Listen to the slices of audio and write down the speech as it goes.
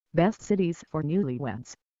Best cities for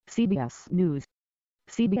newlyweds. CBS News.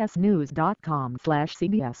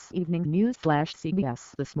 CBSNews.com/CBS Evening News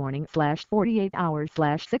 /CBS This Morning /48 Hours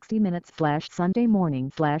 /60 Minutes /Sunday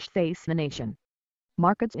Morning /Face the Nation.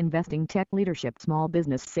 Markets Investing Tech Leadership Small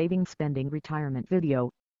Business Savings Spending Retirement Video.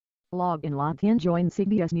 Log in Join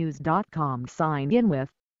CBSNews.com Sign in with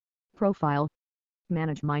Profile.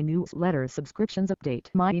 Manage my newsletter subscriptions. Update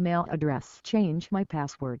my email address. Change my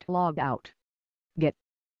password. Log out. Get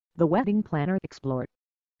the Wedding Planner. Explore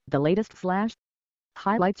the latest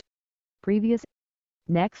highlights. Previous.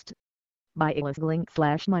 Next. By Link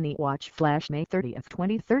Money Watch May 30th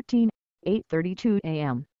 2013, 8:32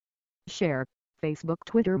 a.m. Share, Facebook,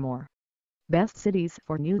 Twitter. More. Best cities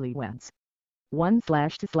for newlyweds.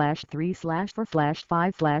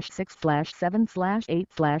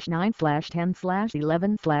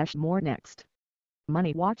 1/3/4/5/6/7/8/9/10/11. More. Next.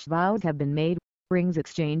 Vows have been made, rings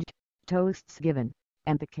exchanged, toasts given,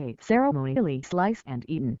 and the cake ceremonially sliced and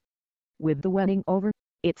eaten. With the wedding over,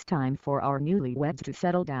 it's time for our newlyweds to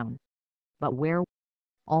settle down. But where?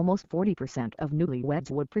 Almost 40% of newlyweds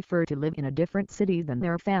would prefer to live in a different city than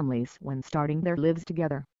their families when starting their lives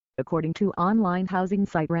together, according to online housing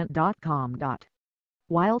site Rent.com.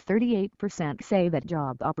 While 38% say that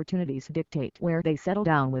job opportunities dictate where they settle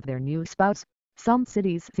down with their new spouse, some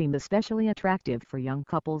cities seem especially attractive for young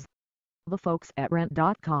couples. The folks at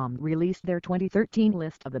Rent.com released their 2013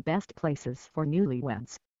 list of the best places for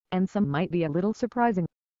newlyweds, and some might be a little surprising.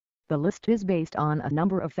 The list is based on a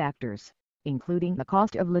number of factors, including the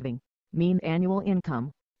cost of living, mean annual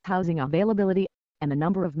income, housing availability, and the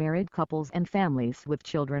number of married couples and families with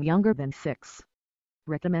children younger than 6.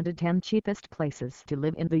 Recommended 10 cheapest places to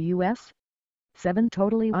live in the U.S. 7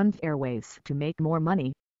 totally unfair ways to make more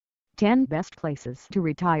money. 10 best places to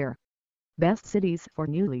retire. Best cities for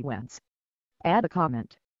newlyweds. Add a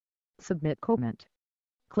comment. Submit comment.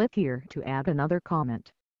 Click here to add another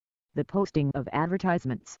comment. The posting of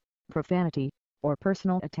advertisements, profanity, or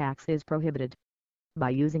personal attacks is prohibited.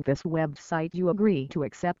 By using this website you agree to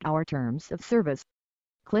accept our terms of service.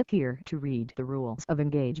 Click here to read the rules of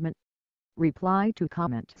engagement. Reply to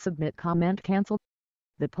comment. Submit comment. Cancel.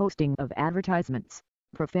 The posting of advertisements,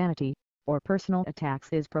 profanity, or personal attacks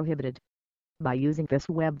is prohibited. By using this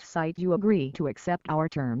website you agree to accept our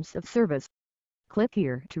terms of service. Click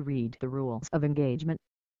here to read the rules of engagement.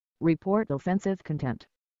 Report offensive content.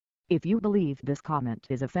 If you believe this comment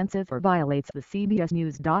is offensive or violates the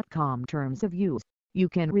CBSNews.com terms of use, you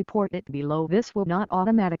can report it below. This will not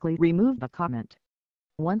automatically remove the comment.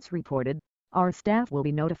 Once reported, our staff will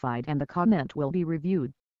be notified and the comment will be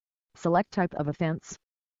reviewed. Select type of offense.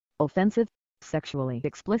 Offensive, sexually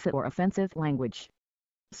explicit or offensive language.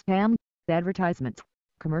 Spam, advertisements,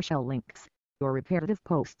 commercial links, or repetitive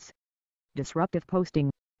posts. Disruptive posting,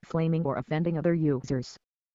 flaming or offending other users.